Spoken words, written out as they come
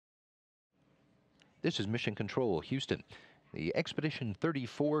This is Mission Control, Houston. The Expedition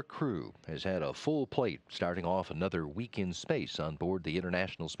 34 crew has had a full plate starting off another week in space on board the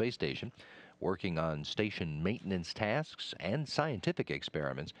International Space Station, working on station maintenance tasks and scientific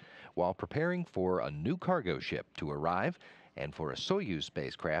experiments while preparing for a new cargo ship to arrive and for a Soyuz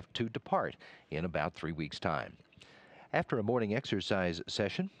spacecraft to depart in about 3 weeks' time. After a morning exercise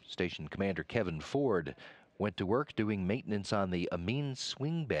session, Station Commander Kevin Ford went to work doing maintenance on the Amine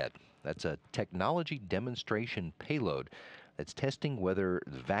swing bed. That's a technology demonstration payload that's testing whether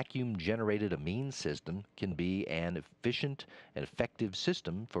the vacuum-generated amine system can be an efficient and effective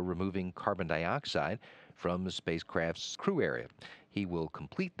system for removing carbon dioxide from the spacecraft's crew area. He will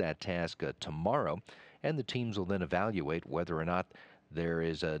complete that task tomorrow, and the teams will then evaluate whether or not there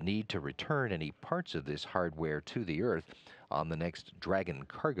is a need to return any parts of this hardware to the Earth on the next Dragon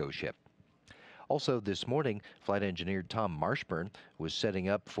cargo ship. Also this morning, flight engineer Tom Marshburn was setting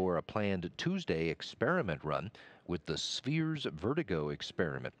up for a planned Tuesday experiment run with the Spheres Vertigo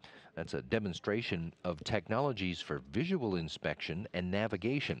experiment. That's a demonstration of technologies for visual inspection and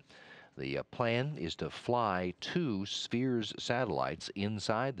navigation. The plan is to fly 2 Spheres satellites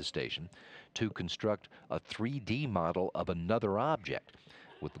inside the station to construct a 3D model of another object,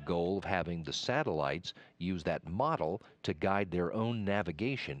 with the goal of having the satellites use that model to guide their own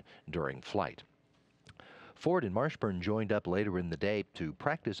navigation during flight. Ford and Marshburn joined up later in the day to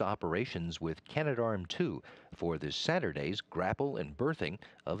practice operations with Canadarm2 for this Saturday's grapple and berthing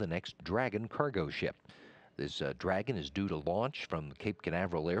of the next Dragon cargo ship. This Dragon is due to launch from Cape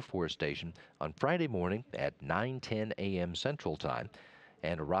Canaveral Air Force Station on Friday morning at 9:10 a.m. Central Time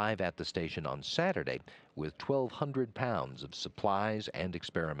and arrive at the station on Saturday with 1,200 pounds of supplies and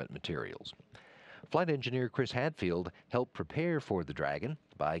experiment materials. Flight engineer Chris Hadfield helped prepare for the Dragon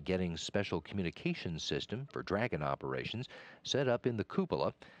by getting special communications system for Dragon operations set up in the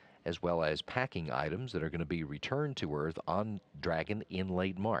cupola, as well as packing items that are going to be returned to Earth on Dragon in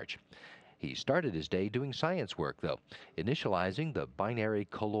late March. He started his day doing science work, though, initializing the binary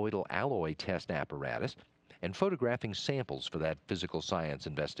colloidal alloy test apparatus and photographing samples for that physical science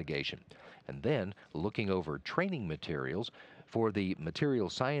investigation, and then looking over training materials for the material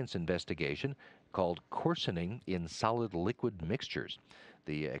science investigation called coarsening in solid liquid mixtures.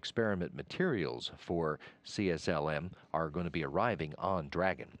 The experiment materials for CSLM are going to be arriving on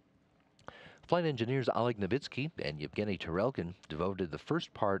Dragon. Flight engineers Oleg Novitsky and Yevgeny Tarelkin devoted the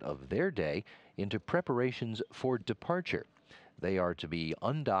first part of their day into preparations for departure. They are to be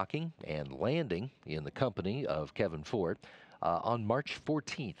undocking and landing in the company of Kevin Ford on March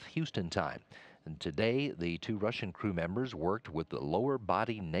 14th, Houston time. And today, the 2 Russian crew members worked with the lower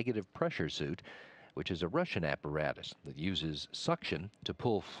body negative pressure suit, which is a Russian apparatus that uses suction to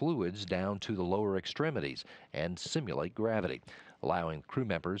pull fluids down to the lower extremities and simulate gravity, allowing crew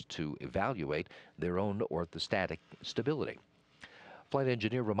members to evaluate their own orthostatic stability. Flight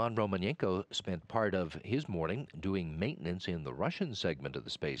engineer Roman Romanenko spent part of his morning doing maintenance in the Russian segment of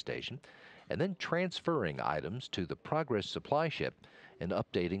the space station and then transferring items to the Progress supply ship and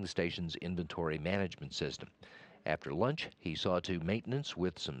updating the station's inventory management system. After lunch, he saw to maintenance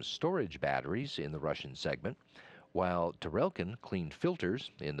with some storage batteries in the Russian segment, while Tarelkin cleaned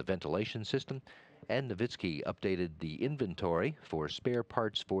filters in the ventilation system, and Novitsky updated the inventory for spare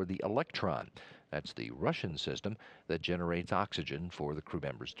parts for the Electron. That's the Russian system that generates oxygen for the crew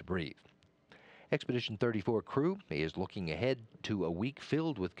members to breathe. Expedition 34 crew is looking ahead to a week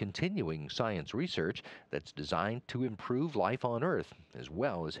filled with continuing science research that's designed to improve life on Earth, as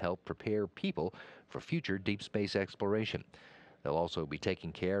well as help prepare people for future deep space exploration. They'll also be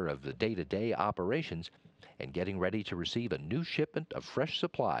taking care of the day-to-day operations and getting ready to receive a new shipment of fresh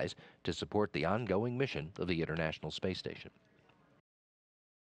supplies to support the ongoing mission of the International Space Station.